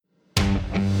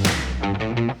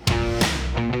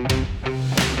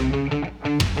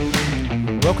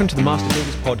Welcome to the Master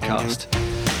Builders Podcast,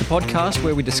 the podcast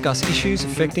where we discuss issues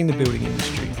affecting the building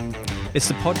industry. It's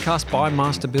the podcast by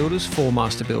Master Builders for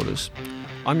Master Builders.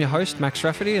 I'm your host, Max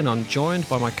Rafferty, and I'm joined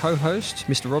by my co-host,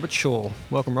 Mr. Robert Shaw.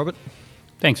 Welcome, Robert.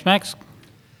 Thanks, Max.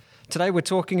 Today we're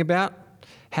talking about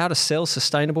how to sell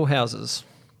sustainable houses.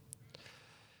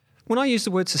 When I use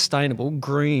the word sustainable,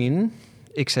 green,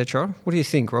 etc., what do you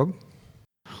think, Rob?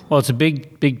 Well, it's a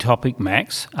big topic,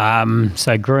 Max.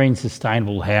 So green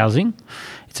sustainable housing,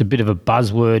 it's a bit of a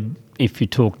buzzword if you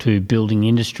talk to building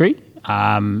industry.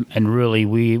 And really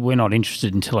we're not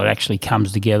interested until it actually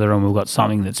comes together and we've got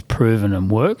something that's proven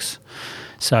and works.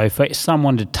 So for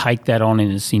someone to take that on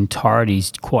in its entirety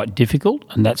is quite difficult,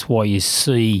 and that's why you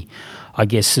see, I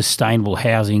guess, sustainable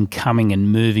housing coming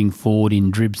and moving forward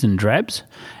in dribs and drabs.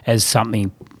 As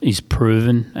something is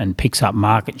proven and picks up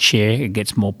market share, it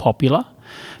gets more popular.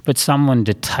 But someone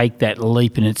to take that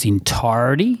leap in its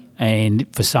entirety and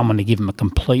for someone to give them a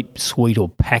complete suite or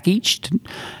package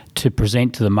to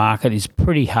present to the market is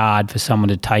pretty hard for someone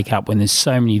to take up when there's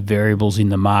so many variables in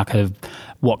the market of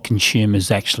what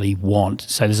consumers actually want.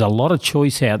 So there's a lot of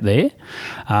choice out there,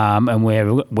 and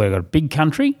we've got a big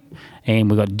country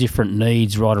and we've got different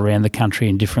needs right around the country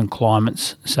in different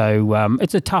climates. So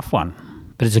it's a tough one,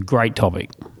 but it's a great topic.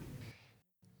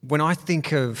 When I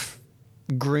think of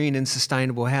green and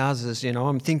sustainable houses,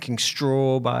 I'm thinking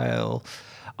straw bale,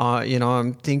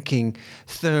 I'm thinking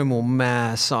thermal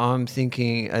mass, I'm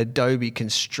thinking Adobe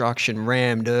construction,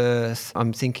 rammed earth,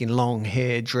 I'm thinking long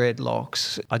hair,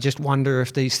 dreadlocks. I just wonder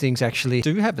if these things actually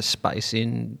do have a space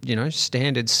in,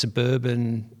 standard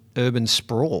suburban urban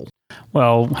sprawl.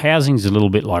 Well, housing's a little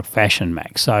bit like fashion,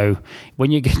 Max. So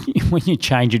when you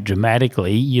change it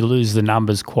dramatically, you lose the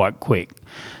numbers quite quick.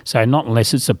 So not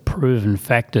unless it's a proven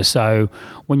factor. So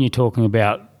when you're talking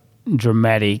about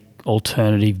dramatic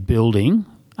alternative building,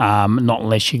 not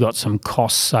unless you got some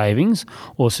cost savings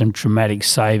or some dramatic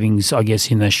savings, I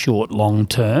guess, in the short, long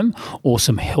term, or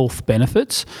some health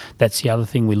benefits. That's the other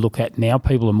thing we look at now.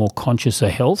 People are more conscious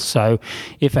of health. So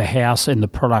if a house and the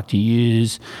product you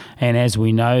use, and as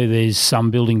we know, there's some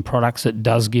building products that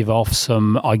does give off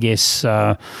some, I guess,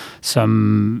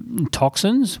 some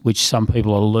toxins, which some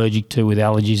people are allergic to with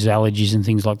allergies and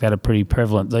things like that are pretty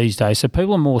prevalent these days. So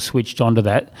people are more switched onto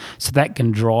that. So that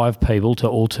can drive people to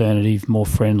alternative, more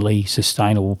friendly,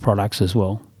 sustainable products as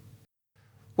well.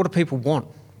 What do people want?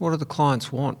 What do the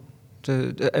clients want?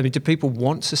 Do people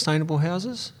want sustainable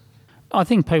houses? I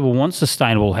think people want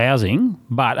sustainable housing,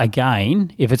 but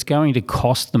again, if it's going to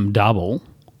cost them double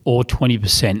or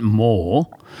 20% more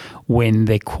when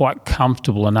they're quite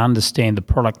comfortable and understand the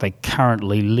product they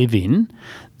currently live in,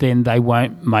 then they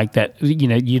won't make that,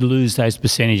 you lose those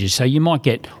percentages. So you might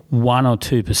get 1 or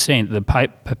 2% that are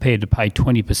prepared to pay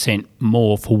 20%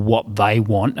 more for what they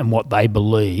want and what they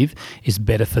believe is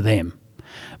better for them,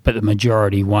 but the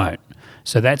majority won't.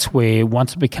 So that's where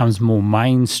once it becomes more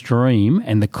mainstream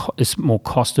and it's more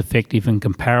cost effective and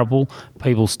comparable,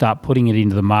 people start putting it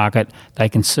into the market, they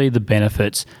can see the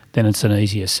benefits, then it's an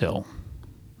easier sell,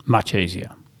 much easier.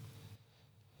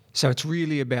 So it's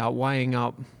really about weighing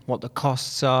up what the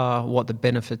costs are, what the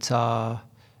benefits are,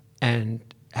 and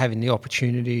having the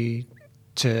opportunity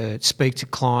to speak to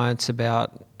clients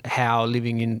about how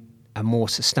living in a more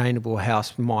sustainable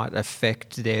house might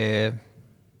affect their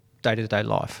day-to-day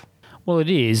life. Well,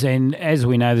 it is, and as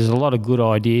we know, there's a lot of good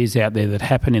ideas out there that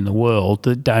happen in the world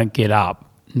that don't get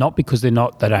up, not because they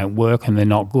don't work and they're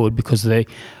not good, because they're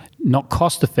not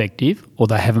cost effective or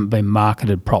they haven't been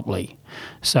marketed properly.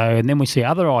 So, and then we see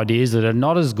other ideas that are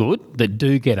not as good that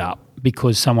do get up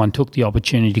because someone took the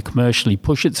opportunity to commercially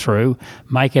push it through,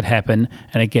 make it happen,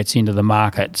 and it gets into the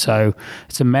market. So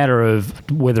it's a matter of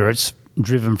whether it's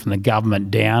driven from the government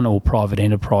down or private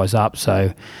enterprise up.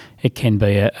 So it can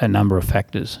be a number of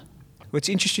factors. Well, it's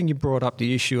interesting you brought up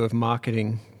the issue of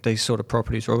marketing these sort of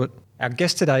properties, Robert. Our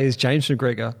guest today is James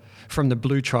McGregor from the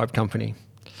Blue Tribe Company.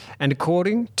 And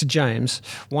according to James,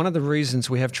 one of the reasons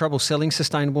we have trouble selling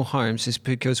sustainable homes is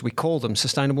because we call them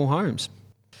sustainable homes.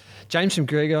 James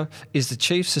McGregor is the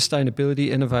Chief Sustainability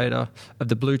Innovator of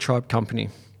the Blue Tribe Company.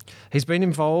 He's been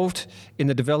involved in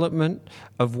the development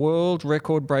of world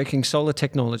record-breaking solar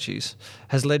technologies,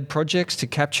 has led projects to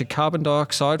capture carbon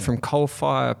dioxide from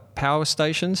coal-fired power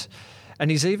stations, and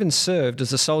he's even served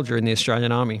as a soldier in the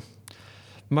Australian Army.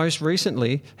 Most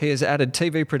recently, he has added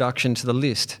TV production to the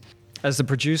list as the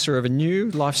producer of a new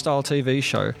lifestyle TV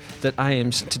show that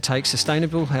aims to take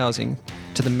sustainable housing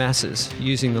to the masses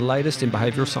using the latest in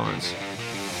behavioural science.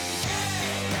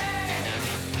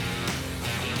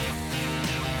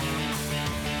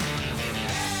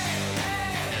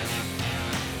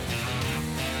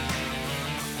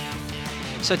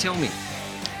 So tell me,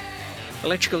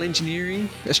 electrical engineering,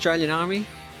 Australian Army,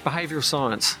 behavioural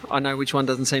science. I know which one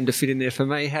doesn't seem to fit in there for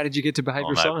me. How did you get to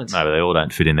behavioural science? No, they all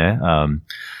don't fit in there.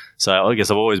 So I guess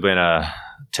I've always been a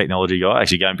technology guy.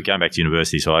 Actually, going back to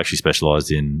university, so I actually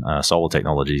specialised in solar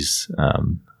technologies a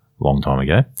long time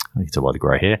ago. I think it's why the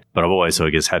grey hair. But I've always, so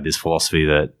I guess, had this philosophy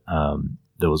that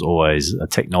there was always a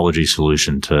technology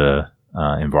solution to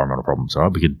environmental problems.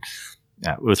 Right?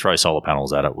 We'll throw solar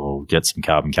panels at it. We'll get some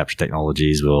carbon capture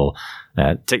technologies.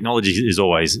 Technology is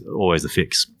always the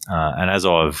fix. And as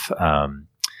I've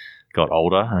got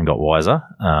older and got wiser,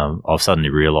 I've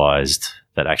suddenly realised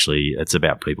that actually it's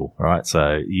about people, right?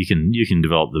 So you can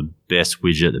develop the best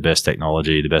widget, the best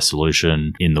technology, the best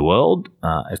solution in the world.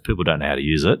 If people don't know how to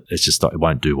use it, it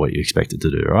won't do what you expect it to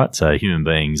do, right? So human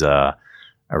beings are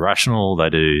irrational.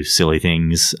 They do silly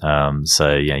things.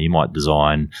 So you might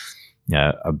design,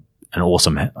 an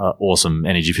awesome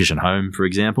energy efficient home, for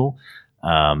example,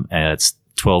 and it's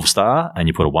 12-star, and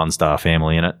you put a 1-star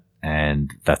family in it, and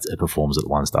it performs at the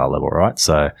 1-star level, right?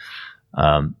 So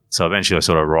eventually I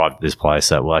sort of arrived at this place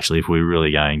that, well, actually, if we're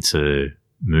really going to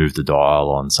move the dial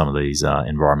on some of these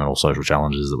environmental social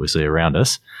challenges that we see around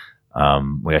us,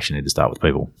 we actually need to start with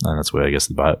people. And that's where I guess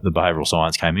the behavioural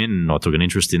science came in, and I took an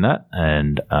interest in that.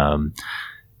 And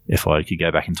if I could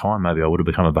go back in time, maybe I would have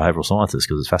become a behavioural scientist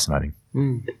because it's fascinating.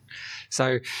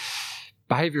 So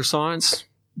behavioural science,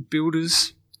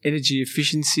 builders, energy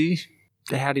efficiency,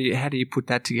 how do you put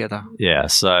that together? Yeah,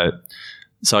 so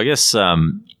I guess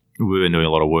we've been doing a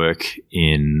lot of work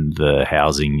in the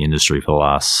housing industry for the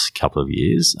last couple of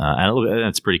years, and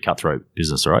it's a pretty cutthroat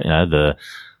business, right?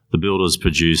 The builders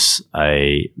produce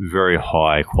a very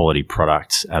high quality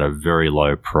product at a very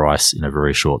low price in a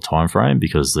very short time frame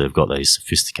because they've got these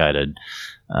sophisticated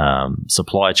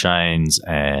supply chains,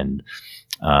 and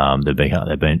they've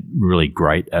been really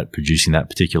great at producing that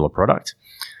particular product.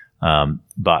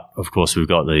 But of course, we've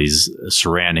got these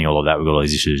surrounding all of that. We've got all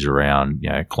these issues around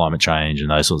climate change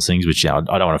and those sorts of things, which I don't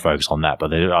want to focus on that, but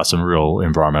there are some real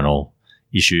environmental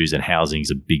issues, and housing is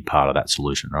a big part of that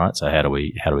solution, right? So how do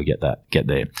we get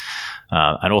there?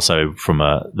 And also from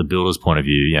the builder's point of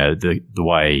view, the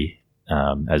way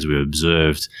as we've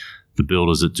observed, the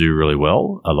builders that do really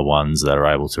well are the ones that are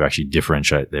able to actually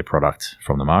differentiate their product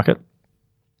from the market,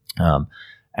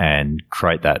 and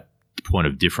create that point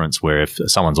of difference where if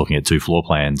someone's looking at 2 floor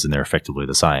plans and they're effectively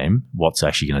the same, what's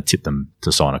actually going to tip them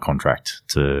to sign a contract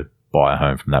to buy a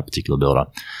home from that particular builder?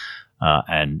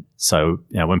 And so,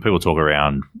 when people talk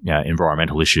around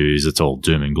environmental issues, it's all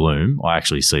doom and gloom. I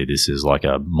actually see this as like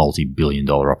a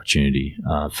multi-billion-dollar opportunity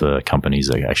for companies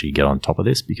that actually get on top of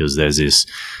this, because there's this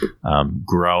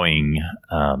growing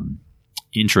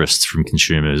interest from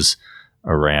consumers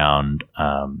around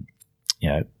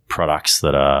products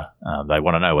that are they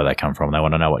want to know where they come from. They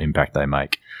want to know what impact they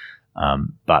make.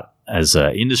 But as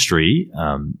an industry,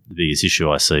 the biggest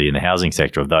issue I see in the housing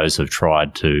sector of those who have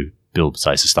tried to build,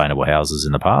 say, sustainable houses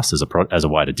in the past as a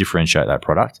way to differentiate that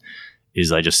product is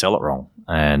they just sell it wrong.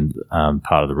 And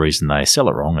part of the reason they sell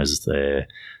it wrong is they're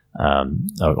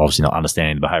obviously not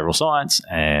understanding the behavioural science,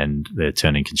 and they're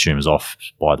turning consumers off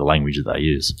by the language that they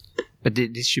use. But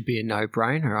this should be a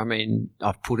no-brainer. I mean,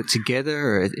 I've put it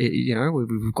together.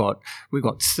 We've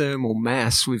got thermal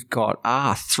mass. We've got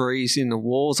R3s in the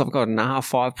walls. I've got an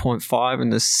R5.5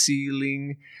 in the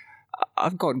ceiling.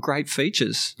 I've got great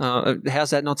features.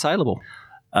 How's that not saleable?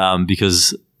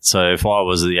 Because if I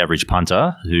was the average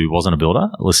punter who wasn't a builder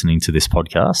listening to this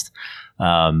podcast,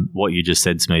 what you just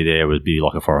said to me there would be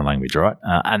like a foreign language, right?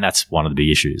 And that's one of the big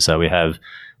issues. So we've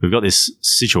got this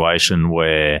situation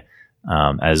where,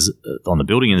 as on the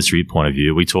building industry point of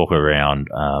view, we talk around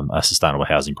a sustainable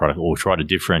housing product, or we try to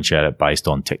differentiate it based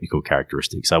on technical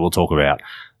characteristics. So we'll talk about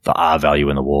the R value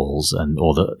in the walls,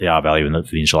 or the R value in the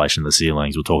insulation of the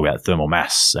ceilings. We'll talk about thermal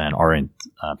mass and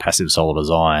passive solar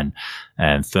design,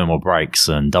 and thermal breaks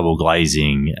and double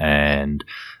glazing, and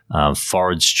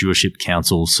Forest Stewardship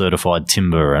Council certified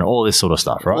timber, and all this sort of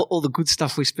stuff, right? All the good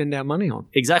stuff we spend our money on.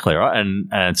 Exactly, right? And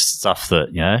it's stuff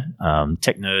that,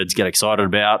 tech nerds get excited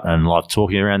about and like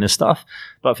talking around this stuff.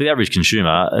 But for the average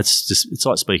consumer, it's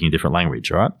like speaking a different language,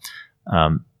 right?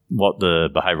 What the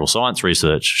behavioural science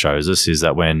research shows us is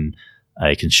that when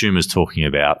a consumer's talking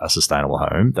about a sustainable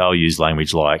home, they'll use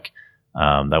language like they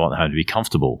want the home to be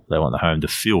comfortable, they want the home to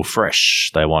feel fresh,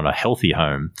 they want a healthy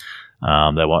home.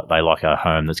 They like a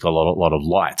home that's got a lot of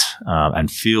light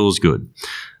and feels good.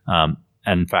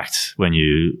 In fact, when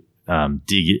you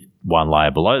dig one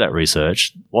layer below that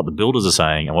research, what the builders are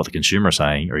saying and what the consumer are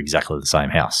saying are exactly the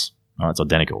same house. Right? It's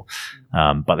identical,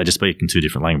 but they just speak in 2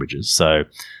 different languages. So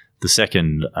the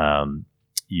second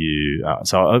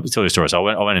so I'll tell you a story. So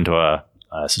I went into a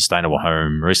a sustainable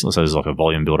home recently. So there's like a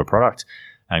volume builder product.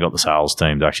 And I got the sales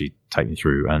team to actually take me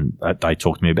through, and they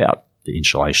talked to me about the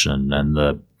insulation and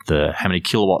the how many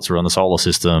kilowatts are on the solar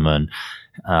system, and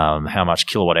how much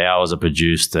kilowatt hours are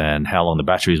produced, and how long the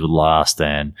batteries would last,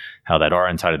 and how they'd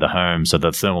orientated the home so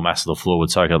the thermal mass of the floor would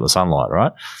soak up the sunlight,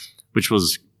 right? Which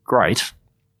was great.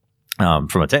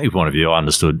 From a technical point of view, I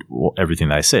understood everything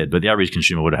they said, but the average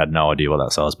consumer would have had no idea what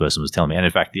that salesperson was telling me. And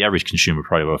in fact, the average consumer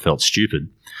probably would have felt stupid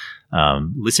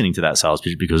listening to that sales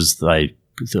pitch, because they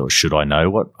thought, should I know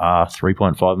what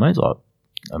R3.5 means? Like,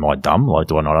 am I dumb? Like,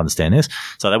 do I not understand this?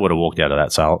 So they would have walked out of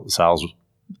that sales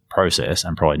process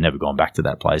and probably never gone back to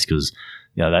that place, because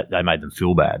they made them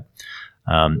feel bad.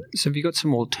 So have you got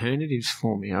some alternatives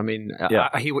for me? I mean, Yeah.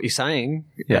 I hear what you're saying,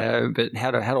 Yeah. but how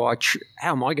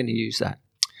am I going to use that?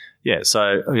 Yeah,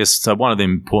 so I guess one of the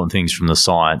important things from the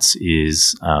science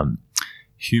is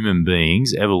human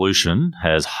beings, evolution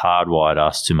has hardwired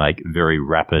us to make very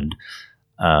rapid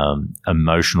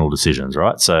emotional decisions,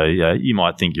 right? So you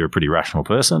might think you're a pretty rational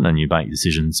person and you make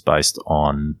decisions based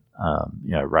on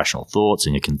rational thoughts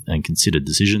and considered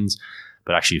decisions,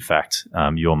 but actually, in fact,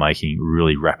 you're making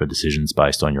really rapid decisions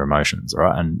based on your emotions,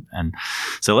 right? And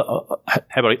so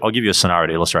how about I'll give you a scenario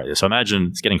to illustrate this. So imagine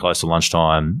it's getting close to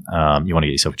lunchtime. You want to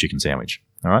get yourself a chicken sandwich,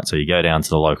 all right? So you go down to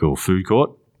the local food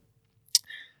court,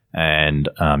 and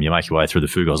you make your way through the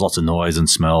food court. There's lots of noise and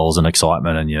smells and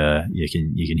excitement, and you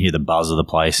can hear the buzz of the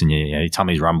place, and your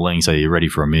tummy's rumbling, so you're ready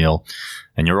for a meal.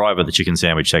 And you arrive at the chicken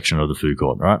sandwich section of the food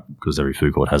court, right? Because every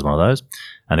food court has one of those.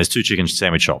 And there's 2 chicken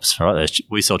sandwich shops, right?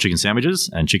 We sell chicken sandwiches,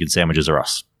 and chicken sandwiches are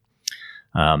us.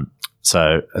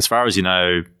 So as far as you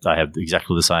know, they have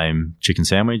exactly the same chicken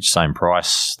sandwich, same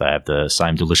price. They have the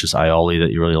same delicious aioli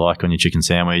that you really like on your chicken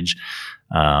sandwich,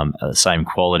 same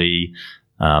quality.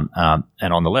 And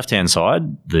on the left-hand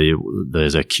side,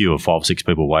 there's a queue of 5 or 6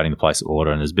 people waiting to place the order,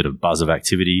 and there's a bit of buzz of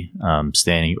activity,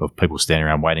 people standing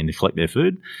around waiting to collect their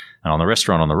food. And on the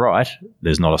restaurant on the right,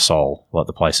 there's not a soul. Like,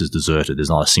 the place is deserted.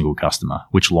 There's not a single customer.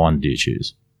 Which line do you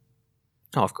choose?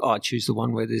 I choose the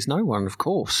one where there's no one, of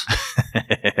course.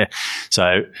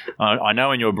 So I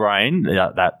know in your brain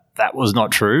that was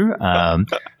not true. And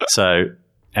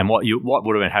what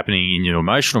would have been happening in your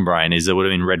emotional brain is there would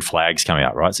have been red flags coming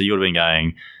up, right? So you would have been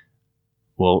going,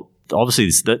 well, obviously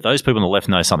those people on the left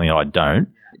know something that I don't.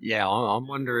 Yeah, I'm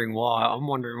wondering why.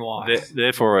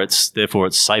 Therefore, it's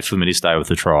safe for me to stay with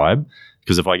the tribe,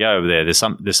 because if I go over there, there's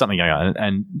something going on,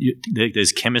 and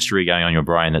there's chemistry going on in your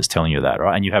brain that's telling you that,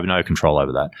 right? And you have no control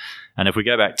over that. And if we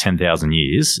go back 10,000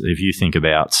 years, if you think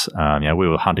about, we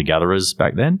were hunter-gatherers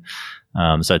back then.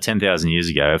 So 10,000 years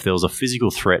ago, if there was a physical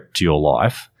threat to your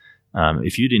life,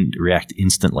 if you didn't react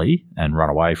instantly and run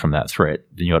away from that threat,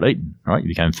 then you got eaten, right? You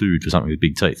became food for something with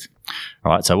big teeth,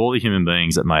 right? So all the human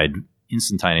beings that made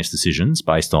instantaneous decisions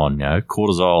based on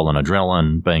cortisol and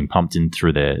adrenaline being pumped in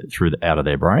out of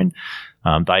their brain,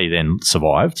 they then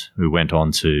survived, who went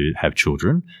on to have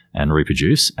children and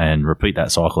reproduce and repeat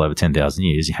that cycle over 10,000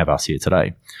 years. You have us here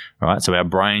today, right? So our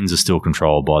brains are still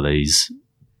controlled by these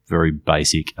very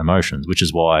basic emotions, which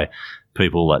is why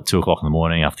people at 2 o'clock in the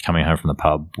morning after coming home from the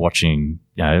pub, watching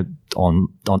on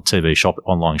TV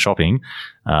online shopping,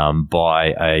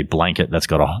 buy a blanket that's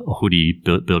got a hoodie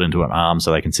built into an arm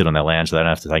so they can sit on their lounge. So they don't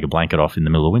have to take a blanket off in the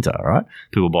middle of winter, right?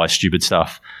 People buy stupid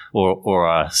stuff, or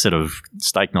a set of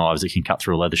steak knives that can cut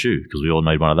through a leather shoe, because we all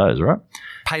need one of those, right?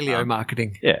 Paleo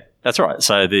marketing. Yeah, that's right.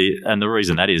 So the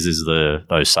reason that is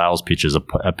those sales pitches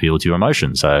appeal to your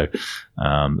emotions. So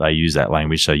they use that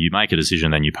language. So you make a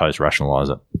decision, then you post-rationalize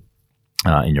it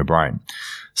in your brain.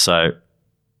 So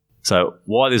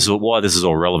why this is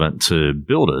all relevant to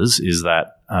builders is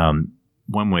that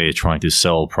when we're trying to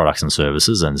sell products and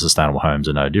services, and sustainable homes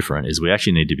are no different, is we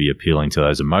actually need to be appealing to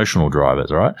those emotional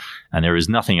drivers, right? And there is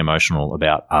nothing emotional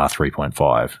about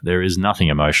R3.5. There is nothing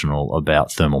emotional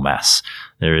about thermal mass.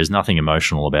 There is nothing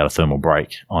emotional about a thermal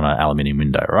break on an aluminium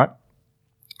window, right?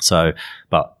 So,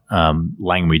 but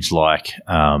language like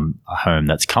a home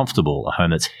that's comfortable, a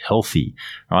home that's healthy,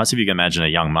 right? So if you can imagine a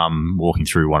young mum walking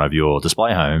through one of your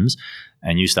display homes,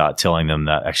 and you start telling them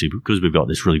that actually, because we've got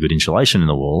this really good insulation in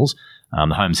the walls,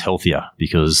 the home's healthier,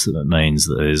 because it means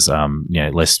that there's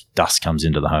less dust comes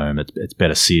into the home. It's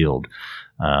better sealed.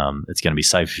 It's going to be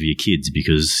safer for your kids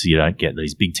because you don't get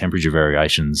these big temperature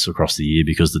variations across the year,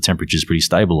 because the temperature is pretty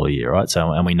stable all year, right?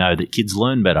 So, and we know that kids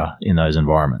learn better in those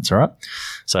environments, right?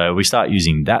 So we start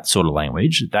using that sort of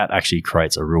language. That actually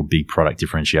creates a real big product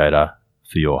differentiator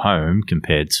for your home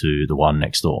compared to the one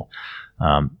next door.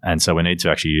 And so we need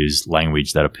to actually use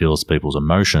language that appeals to people's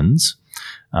emotions,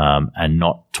 and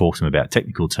not talk to them about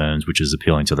technical terms, which is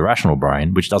appealing to the rational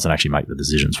brain, which doesn't actually make the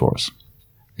decisions for us.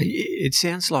 It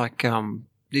sounds like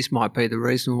this might be the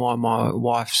reason why my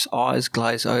wife's eyes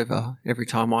glaze over every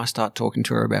time I start talking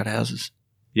to her about houses.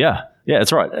 Yeah,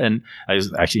 that's right. And it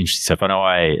was actually interesting stuff. I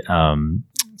know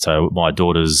so my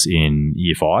daughter's in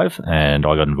year 5 and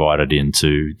I got invited in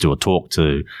to do a talk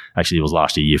actually it was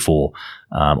last year 4,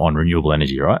 on renewable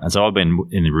energy, right? And so I've been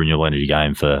in the renewable energy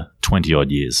game for 20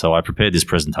 odd years. So I prepared this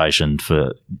presentation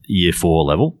for year 4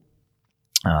 level.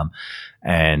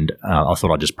 And I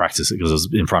thought I'd just practice it because it was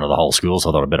in front of the whole school. So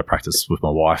I thought I'd better practice with my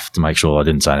wife to make sure I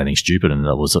didn't say anything stupid and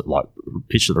it was like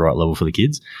pitched at the right level for the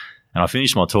kids. And I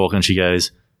finished my talk and she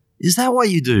goes, "Is that what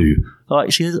you do?"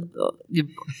 Like she goes,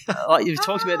 "You've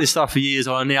talked about this stuff for years.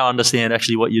 I now understand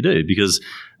actually what you do," because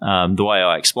the way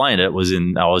I explained it was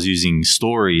I was using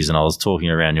stories and I was talking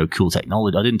around your cool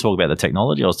technology. I didn't talk about the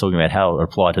technology. I was talking about how it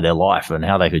applied to their life and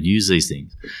how they could use these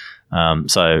things.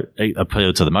 So it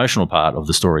appealed to the emotional part of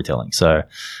the storytelling. So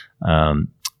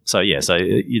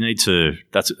you need to.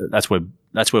 That's where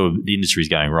the industry is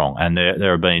going wrong. And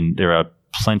there are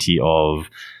plenty of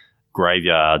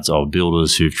graveyards of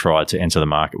builders who've tried to enter the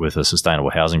market with a sustainable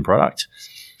housing product,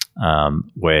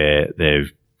 where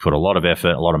they've put a lot of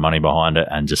effort, a lot of money behind it,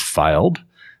 and just failed.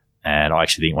 And I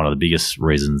actually think one of the biggest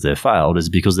reasons they've failed is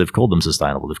because they've called them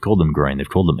sustainable, they've called them green, they've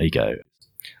called them eco.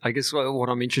 I guess what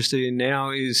I'm interested in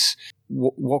now is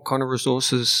what kind of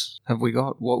resources have we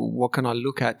got? What can I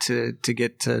look at to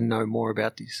get to know more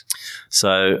about this?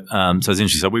 So it's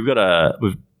interesting. So we've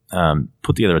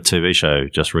put together a TV show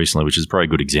just recently, which is probably a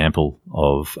good example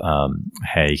of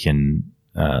how you can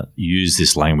use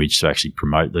this language to actually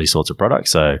promote these sorts of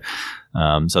products. So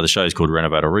the show is called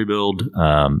Renovate or Rebuild,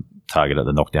 target at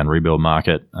the knockdown rebuild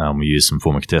market. We use some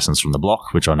former contestants from the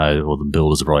block, which I know all the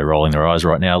builders are probably rolling their eyes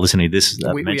right now listening to this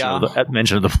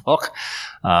mention of the block.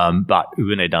 But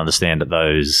we need to understand that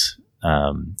those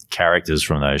characters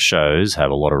from those shows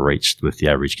have a lot of reach with the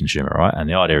average consumer, right? And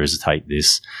the idea is to take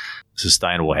this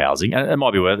sustainable housing, and it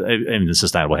might be worth even the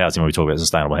sustainable housing. When we talk about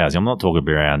sustainable housing, I'm not talking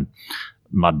around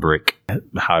mud brick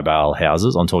hay bale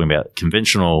houses. I'm talking about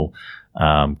conventional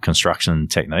construction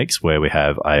techniques where we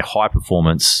have a high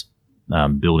performance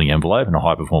building envelope and a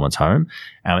high performance home,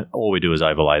 and all we do is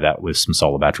overlay that with some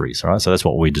solar batteries. Right, so that's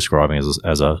what we're describing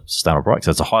as a sustainable product.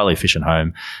 So it's a highly efficient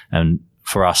home, and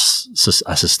for us,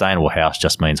 a sustainable house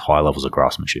just means high levels of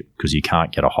craftsmanship, because you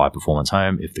can't get a high performance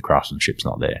home if the craftsmanship's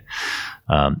not there.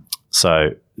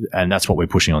 And that's what we're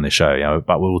pushing on this show.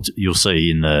 But you'll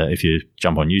see if you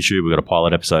jump on YouTube, we've got a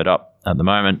pilot episode up at the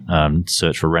moment.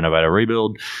 Search for Renovate or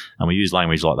Rebuild, and we use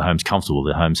language like the home's comfortable,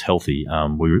 the home's healthy.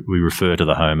 We refer to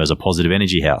the home as a positive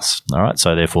energy house. All right,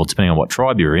 so therefore, depending on what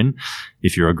tribe you're in,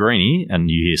 if you're a greenie and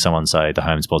you hear someone say the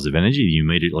home's positive energy, you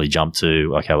immediately jump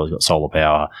to, okay, well, it's got solar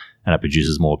power and it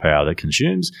produces more power that it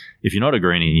consumes. If you're not a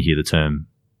greenie and you hear the term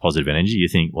positive energy, you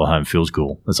think, well, home feels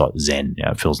cool. It's like Zen.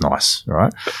 It feels nice,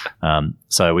 right?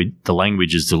 So the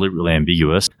language is deliberately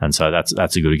ambiguous, and so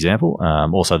that's a good example.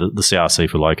 Also, the CRC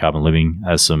for low carbon living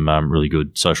has some really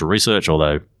good social research,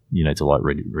 although you need to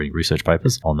read research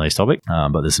papers on these topics.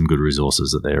 But there's some good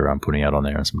resources that they're putting out on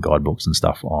there, and some guidebooks and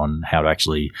stuff on how to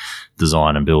actually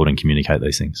design and build and communicate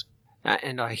these things.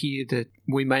 And I hear that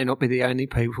we may not be the only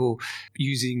people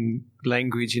using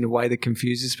language in a way that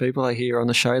confuses people. I hear on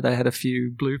the show they had a few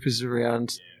bloopers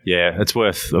around. Yeah, it's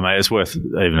worth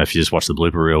even if you just watch the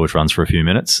blooper reel, which runs for a few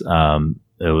minutes.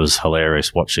 It was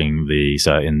hilarious watching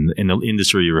so in the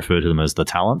industry you refer to them as the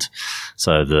talent.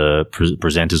 So the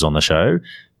presenters on the show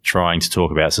trying to talk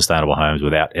about sustainable homes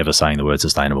without ever saying the word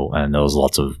sustainable, and there was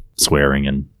lots of swearing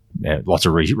and lots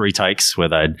of retakes where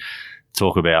they'd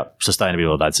talk about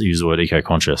sustainability, they'd use the word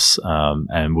eco-conscious,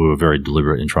 and we were very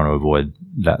deliberate in trying to avoid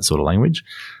that sort of language.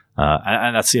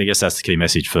 And I guess that's the key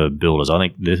message for builders. I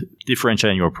think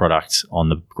differentiating your product on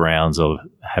the grounds of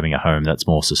having a home that's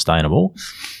more sustainable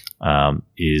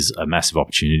is a massive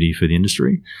opportunity for the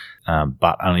industry,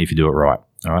 but only if you do it right.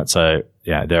 All right, so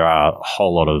yeah, there are a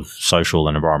whole lot of social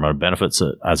and environmental benefits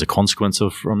as a consequence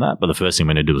from that, but the first thing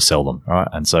we need to do is sell them, all right?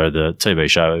 And so the TV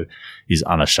show is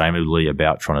unashamedly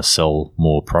about trying to sell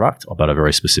more product, but a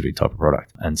very specific type of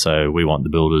product. And so we want the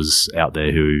builders out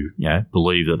there who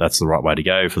believe that that's the right way to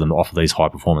go for them to offer these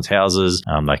high-performance houses.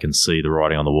 They can see the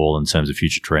writing on the wall in terms of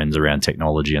future trends around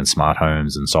technology and smart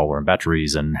homes and solar and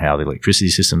batteries and how the electricity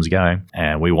system's going.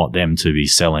 And we want them to be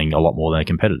selling a lot more than their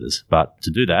competitors. But to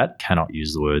do that, cannot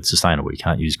use the word sustainable. You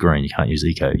can't use green. You can't use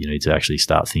eco. You need to actually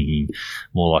start thinking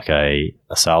more like a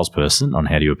salesperson on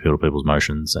how do you appeal to people's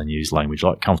emotions and use language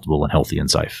like comfortable and healthy and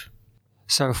safe.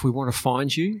 So if we want to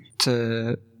find you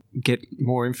to get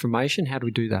more information, how do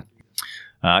we do that?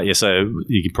 So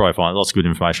you can probably find lots of good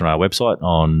information on our website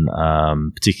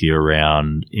on particularly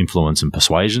around influence and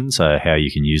persuasion. So how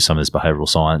you can use some of this behavioural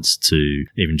science to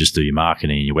even just do your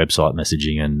marketing, your website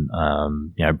messaging, and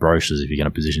brochures if you're going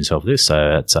to position yourself for this. So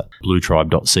that's at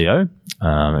bluetribe.co.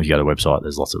 If you go to the website,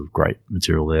 there's lots of great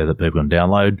material there that people can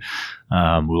download.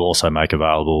 We'll also make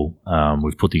available,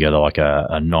 we've put together like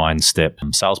a 9-step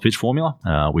sales pitch formula,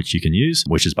 which you can use,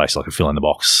 which is basically like a fill in the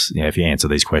box. If you answer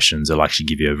these questions, it'll actually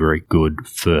give you a very good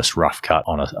first rough cut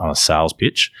on a sales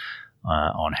pitch.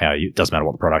 On how you, doesn't matter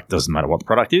what the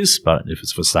product is, but if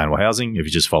it's for sustainable housing, if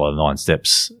you just follow the 9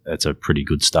 steps, it's a pretty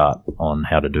good start on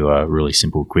how to do a really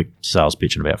simple, quick sales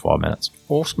pitch in about 5 minutes.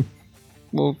 Awesome.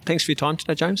 Well, thanks for your time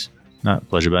today, James. No,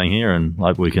 pleasure being here, and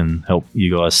hope we can help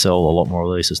you guys sell a lot more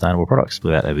of these sustainable products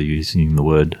without ever using the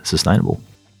word sustainable.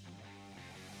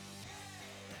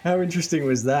 How interesting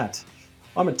was that?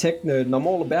 I'm a tech nerd and I'm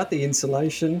all about the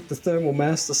insulation, the thermal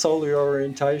mass, the solar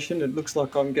orientation. It looks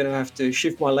like I'm going to have to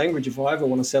shift my language if I ever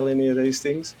want to sell any of these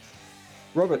things.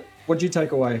 Robert, what did you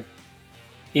take away?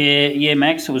 Yeah,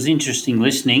 Max, it was interesting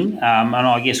listening. And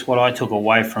I guess what I took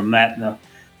away from that, the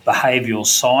behavioural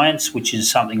science, which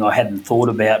is something I hadn't thought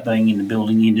about being in the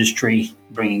building industry,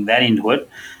 bringing that into it.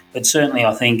 But certainly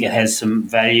I think it has some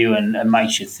value and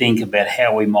makes you think about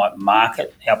how we might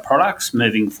market our products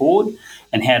moving forward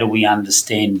and how do we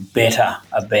understand better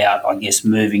about, I guess,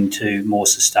 moving to more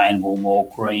sustainable, more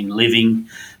green living,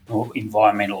 more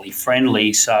environmentally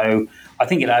friendly. So I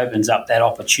think it opens up that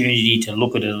opportunity to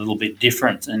look at it a little bit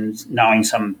different, and knowing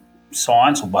some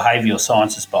science or behavioural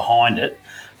sciences behind it,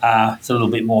 it's a little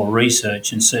bit more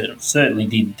research, and certainly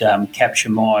did capture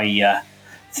my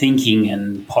thinking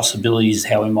and possibilities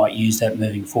how we might use that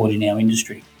moving forward in our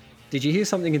industry. Did you hear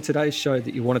something in today's show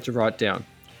that you wanted to write down?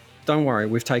 Don't worry,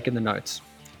 we've taken the notes.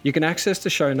 You can access the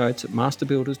show notes at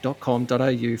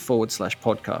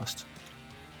masterbuilders.com.au/podcast.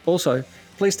 Also,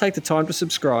 please take the time to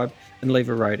subscribe and leave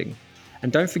a rating.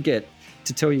 And don't forget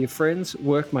to tell your friends,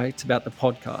 workmates about the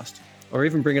podcast, or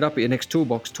even bring it up at your next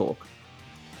toolbox talk.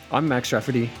 I'm Max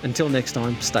Rafferty. Until next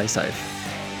time, stay safe.